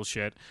this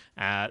bullshit.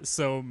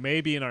 So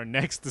maybe in our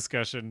next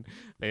discussion,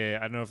 I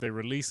don't know if they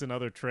release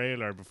another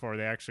trailer before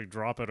they actually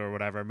drop it or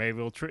whatever, maybe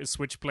we'll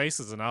switch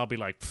places and I'll be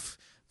like,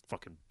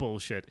 fucking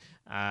bullshit.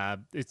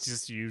 It's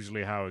just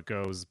usually how it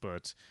goes,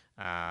 but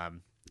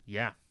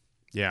yeah.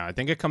 Yeah, I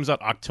think it comes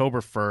out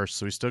October 1st,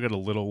 so we still got a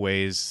little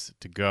ways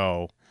to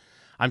go.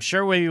 I'm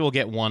sure maybe we'll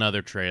get one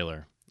other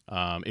trailer.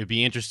 It'd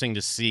be interesting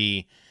to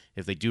see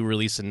if they do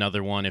release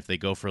another one, if they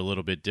go for a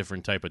little bit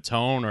different type of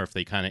tone, or if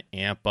they kind of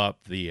amp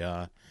up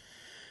the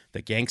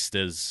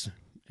gangsters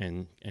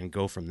and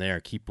go from there,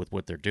 keep with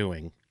what they're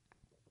doing.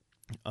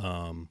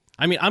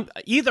 I mean,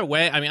 either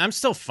way, I mean, I'm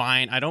still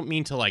fine. I don't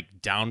mean to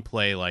like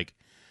downplay like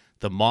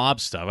the mob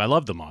stuff. I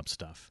love the mob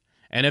stuff.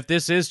 And if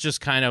this is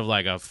just kind of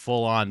like a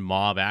full-on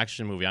mob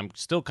action movie, I'm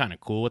still kind of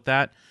cool with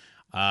that.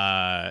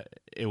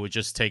 It would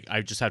just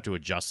I just have to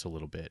adjust a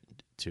little bit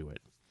to it.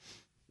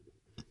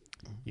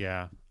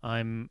 Yeah,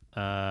 I'm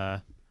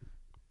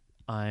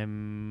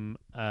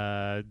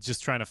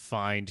just trying to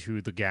find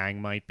who the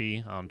gang might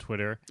be on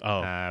Twitter.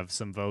 I have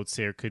some votes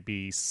here. Could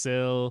be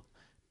Sil,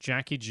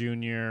 Jackie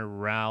Jr.,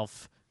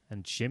 Ralph,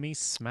 and Jimmy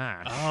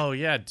Smash. Oh,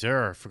 yeah,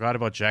 forgot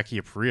about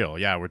Jackie Aprile.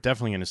 Yeah, we're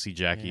definitely going to see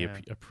Jackie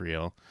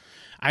Aprile.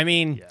 I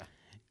mean,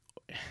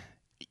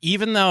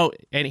 even though,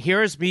 and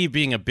here's me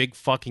being a big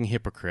fucking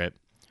hypocrite,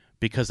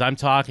 because I'm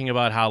talking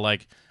about how,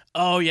 like,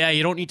 oh, yeah,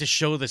 you don't need to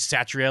show the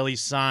Satrielli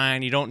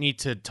sign. You don't need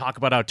to talk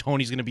about how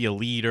Tony's going to be a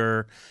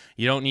leader.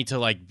 You don't need to,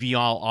 like, be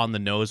all on the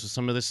nose with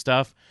some of this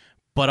stuff.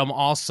 But I'm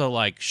also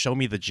like, show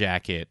me the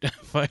jacket.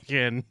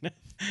 Fucking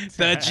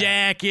the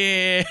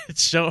jacket.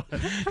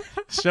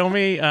 Show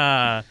me.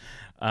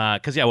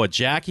 Because,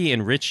 Jackie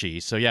and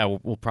Richie. So, yeah,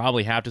 we'll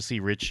probably have to see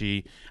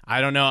Richie.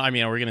 I don't know. I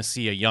mean, we're going to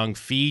see a young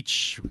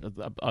Feach.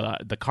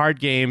 The card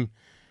game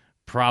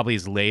probably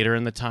is later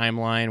in the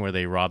timeline where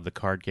they rob the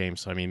card game.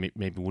 So, I mean,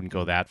 maybe wouldn't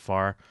go that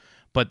far.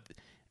 But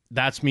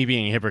that's me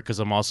being a hypocrite because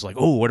I'm also like,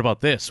 oh, what about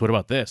this? What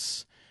about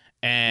this?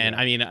 And,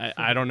 I mean,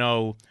 I don't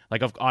know.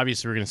 Like,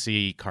 obviously, we're going to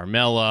see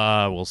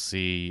Carmella. We'll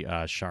see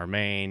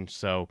Charmaine.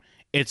 So,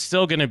 it's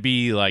still going to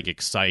be, like,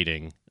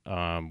 exciting.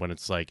 When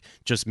it's like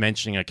just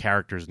mentioning a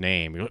character's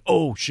name, you're like,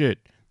 oh shit,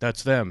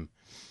 that's them.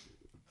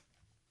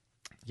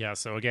 Yeah,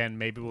 so again,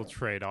 maybe we'll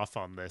trade off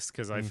on this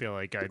because I feel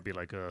like I'd be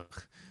like,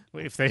 ugh.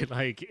 If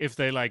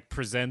they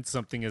present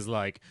something as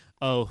like,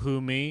 oh, who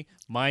me?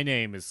 My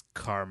name is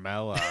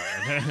Carmella,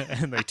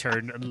 and they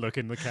turn and look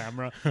in the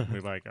camera, and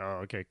we're like, oh,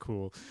 okay,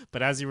 cool.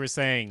 But as you were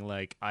saying,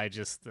 like, I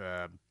just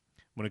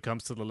when it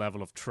comes to the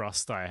level of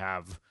trust I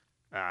have,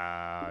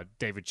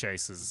 David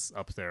Chase is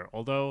up there.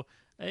 Although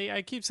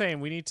I keep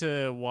saying we need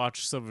to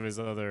watch some of his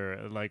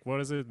other, like, what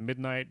is it?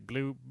 Midnight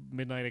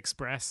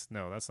Express?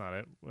 No, that's not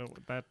it.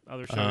 That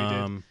other show he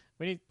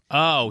did.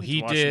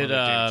 He did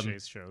David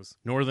Chase shows.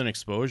 Northern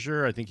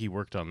Exposure. I think he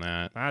worked on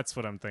that. That's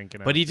what I'm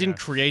thinking of. But he didn't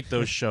create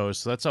those shows,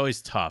 so that's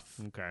always tough.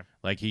 Okay.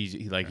 Like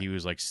he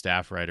was like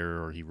staff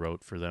writer or he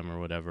wrote for them or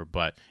whatever.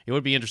 But it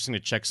would be interesting to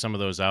check some of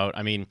those out.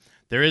 I mean,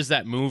 there is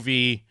that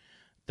movie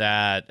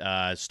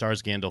that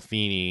stars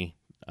Gandolfini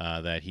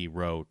that he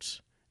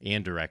wrote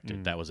and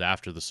directed. That was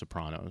after The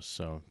Sopranos,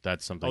 so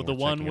that's something. Oh, the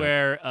one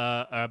where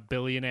a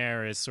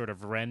billionaire is sort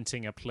of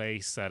renting a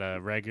place at a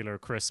regular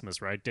Christmas,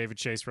 right? David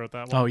Chase wrote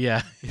that one. Oh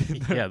yeah,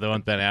 yeah, the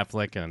one Ben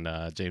Affleck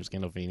and James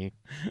Gandolfini.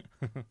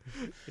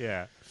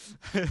 Yeah.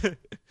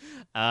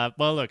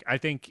 Well, look, I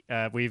think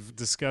we've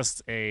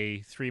discussed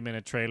a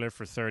 3-minute trailer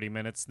for 30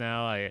 minutes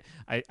now.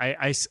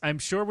 I'm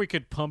sure we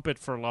could pump it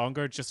for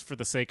longer just for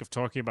the sake of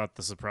talking about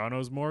The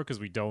Sopranos more, because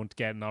we don't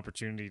get an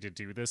opportunity to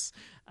do this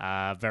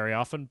very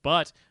often.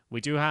 But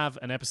we do have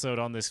an episode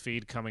on this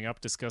feed coming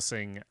up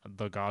discussing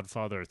The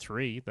Godfather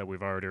 3 that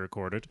we've already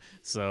recorded.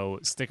 So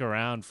stick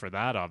around for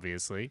that,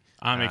 obviously.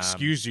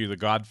 Excuse you, The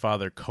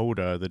Godfather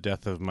Coda, The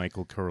Death of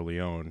Michael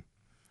Corleone.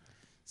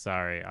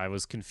 Sorry, I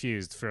was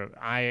confused.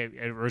 I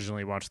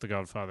originally watched The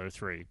Godfather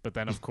 3, but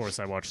then, of course,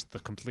 I watched the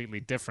completely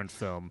different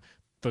film,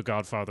 The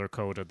Godfather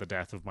Coda, The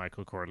Death of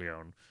Michael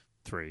Corleone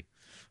 3.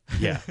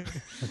 Yeah.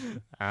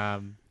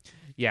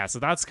 Yeah, so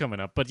that's coming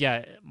up. But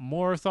yeah,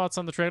 more thoughts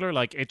on the trailer.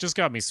 Like, it just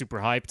got me super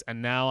hyped,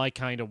 and now I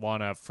kind of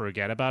want to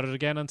forget about it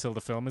again until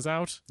the film is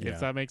out,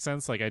 if that makes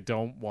sense. Like, I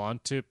don't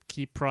want to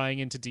keep prying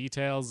into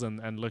details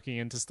and looking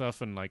into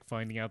stuff and, like,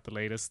 finding out the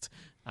latest.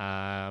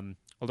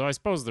 Although I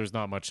suppose there's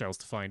not much else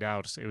to find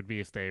out. It would be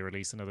if they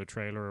release another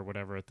trailer or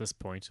whatever at this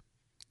point.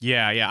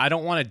 Yeah. I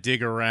don't want to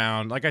dig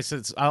around. Like I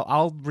said,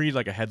 I'll read,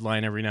 like, a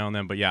headline every now and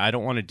then. But, yeah, I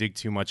don't want to dig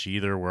too much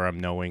either where I'm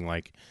knowing,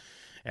 like,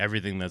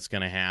 everything that's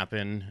going to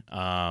happen.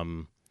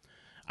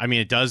 I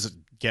mean, it does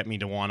get me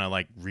to want to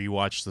like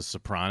rewatch The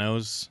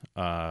Sopranos.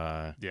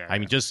 I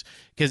mean, just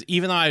because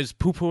even though I was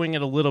poo-pooing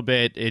it a little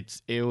bit,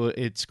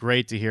 it's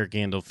great to hear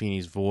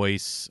Gandolfini's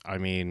voice. I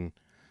mean,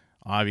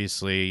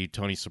 obviously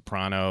Tony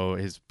Soprano,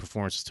 his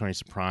performance as Tony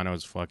Soprano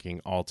is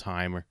fucking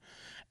all-timer.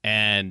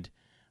 And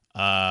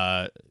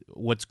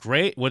what's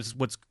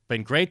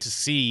been great to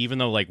see, even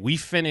though like we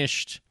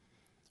finished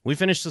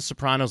The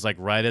Sopranos like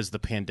right as the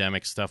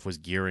pandemic stuff was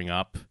gearing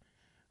up.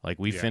 Like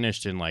we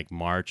finished in like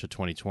March of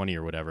 2020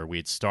 or whatever. We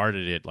had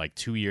started it like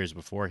 2 years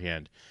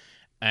beforehand.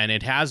 And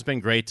it has been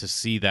great to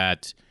see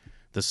that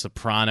The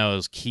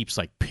Sopranos keeps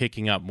like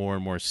picking up more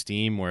and more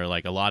steam, where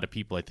like a lot of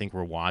people I think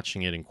were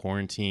watching it in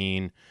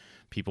quarantine,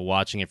 people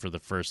watching it for the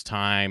first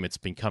time. It's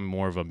become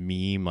more of a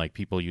meme. Like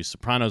people use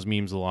Sopranos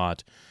memes a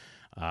lot.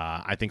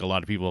 I think a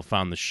lot of people have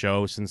found the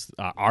show since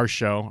our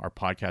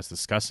podcast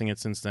discussing it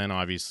since then.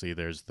 Obviously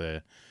there's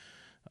the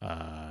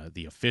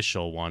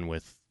official one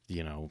with,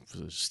 you know,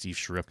 Steve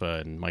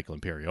Sciarippa and Michael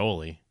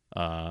Imperioli.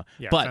 But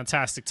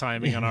fantastic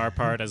timing on our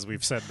part, as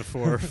we've said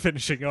before,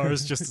 finishing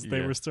ours just as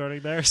they were starting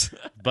theirs.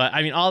 But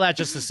I mean, all that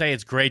just to say,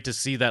 it's great to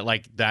see that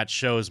like that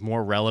show is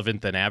more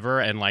relevant than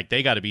ever, and like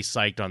they got to be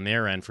psyched on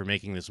their end for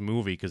making this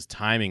movie, because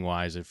timing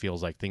wise, it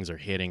feels like things are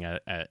hitting at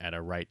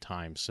a right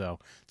time. So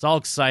it's all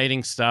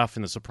exciting stuff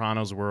in the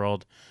Sopranos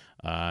world.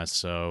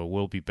 So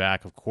we'll be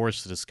back, of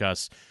course, to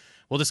discuss.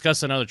 We'll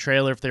discuss another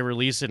trailer if they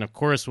release it, and of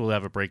course we'll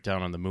have a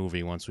breakdown on the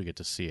movie once we get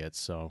to see it.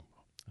 So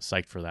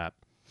psyched for that.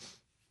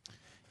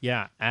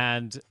 Yeah,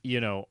 and,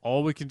 you know,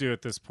 all we can do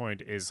at this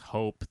point is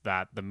hope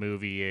that the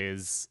movie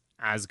is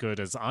as good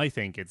as I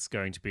think it's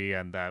going to be,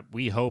 and that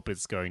we hope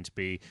it's going to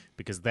be,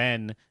 because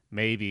then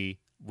maybe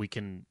we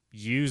can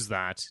use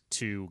that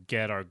to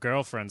get our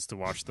girlfriends to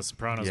watch The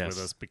Sopranos with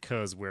us,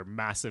 because we're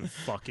massive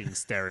fucking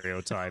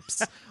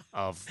stereotypes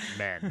of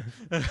men.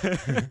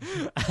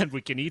 And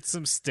we can eat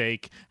some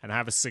steak and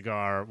have a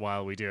cigar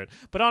while we do it.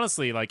 But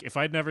honestly, like, if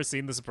I'd never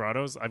seen The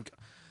Sopranos,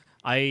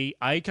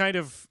 I kind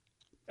of...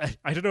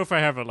 I don't know if I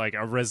have a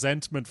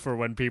resentment for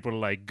when people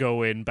like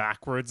go in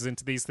backwards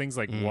into these things,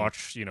 like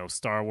watch, you know,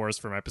 Star Wars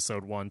from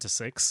episode 1 to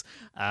 6,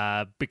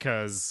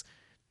 because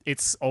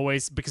it's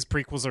always, because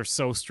prequels are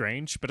so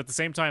strange. But at the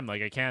same time,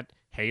 like, I can't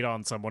hate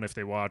on someone if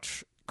they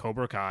watch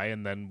Cobra Kai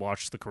and then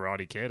watch The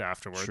Karate Kid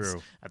afterwards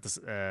at this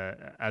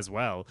as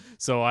well.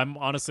 So I'm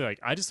honestly like,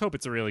 I just hope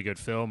it's a really good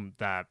film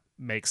that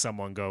makes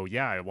someone go,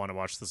 yeah, I want to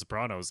watch The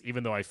Sopranos,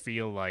 even though I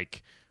feel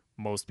like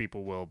most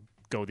people will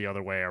go the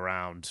other way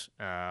around,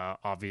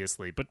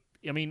 obviously. But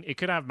I mean, it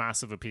could have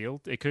massive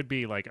appeal. It could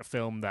be like a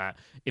film that,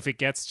 if it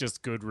gets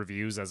just good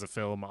reviews as a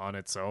film on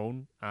its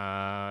own,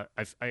 I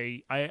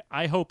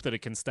hope that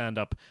it can stand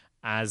up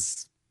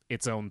as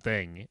its own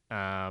thing,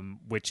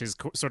 which is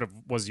sort of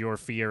was your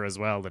fear as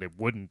well, that it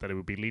wouldn't, that it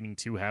would be leaning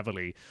too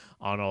heavily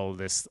on all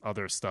this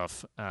other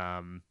stuff.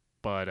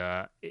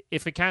 But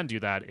if it can do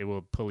that, it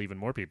will pull even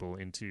more people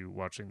into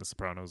watching The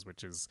Sopranos,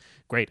 which is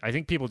great. I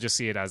think people just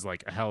see it as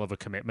like a hell of a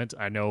commitment.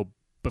 I know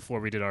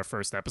before we did our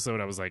first episode,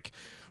 I was like,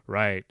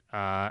 right.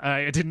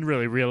 I didn't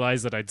really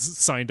realize that I'd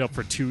signed up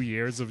for 2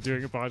 years of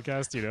doing a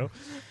podcast, you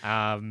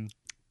know.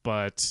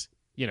 But,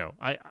 you know,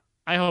 I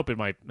hope it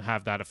might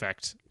have that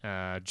effect,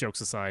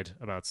 jokes aside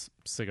about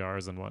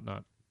cigars and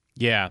whatnot.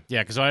 Yeah,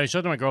 because I showed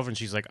it to my girlfriend,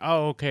 she's like,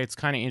 oh, okay, it's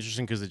kind of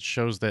interesting because it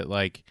shows that,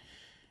 like,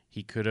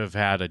 he could have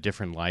had a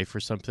different life or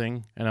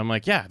something. And I'm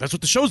like, yeah, that's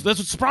what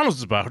Sopranos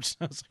is about.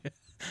 I was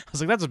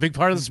like, that's a big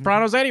part of The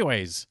Sopranos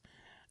anyways.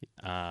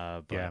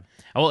 But,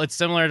 well, it's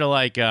similar to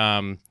like,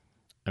 I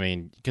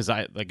mean, because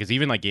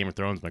even like Game of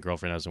Thrones, my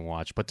girlfriend doesn't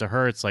watch, but to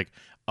her, it's like,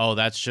 oh,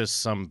 that's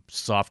just some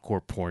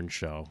softcore porn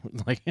show.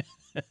 Like,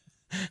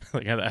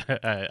 like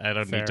I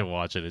don't need to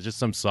watch it. It's just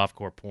some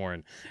softcore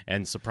porn.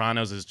 And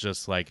Sopranos is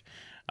just like,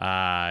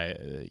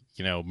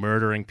 you know,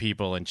 murdering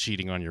people and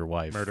cheating on your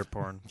wife. Murder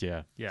porn.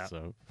 Yeah.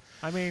 So,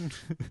 I mean,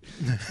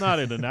 it's not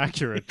an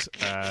inaccurate,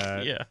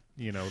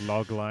 you know,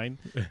 log line.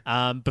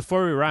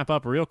 Before we wrap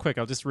up, real quick,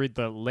 I'll just read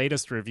the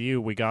latest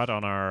review we got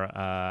on our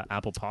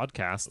Apple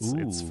Podcasts.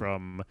 Ooh. It's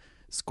from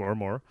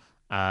Scoremore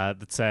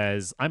that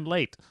says, I'm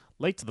late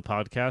to the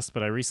podcast,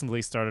 but I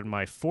recently started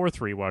my 4th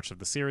rewatch of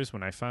the series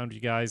when I found you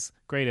guys.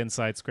 Great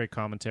insights, great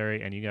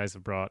commentary, and you guys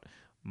have brought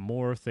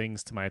more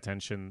things to my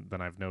attention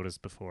than I've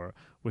noticed before.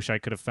 Wish I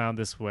could have found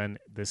this when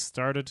this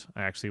started.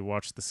 I actually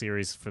watched the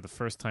series for the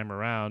first time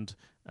around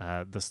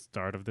the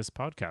start of this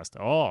podcast.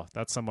 Oh,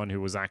 that's someone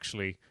who was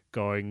actually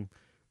going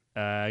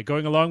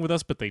along with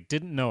us, but they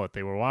didn't know it.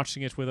 They were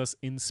watching it with us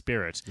in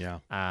spirit. Yeah.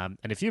 And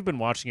if you've been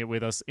watching it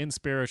with us in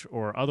spirit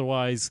or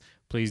otherwise,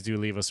 please do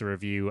leave us a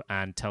review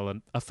and tell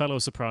a fellow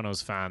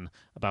Sopranos fan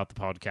about the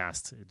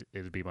podcast.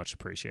 It would be much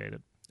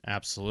appreciated.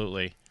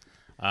 Absolutely.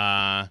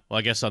 Well,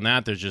 I guess on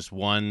that, there's just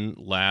one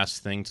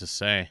last thing to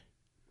say.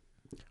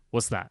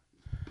 What's that?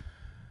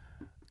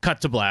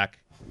 Cut to black.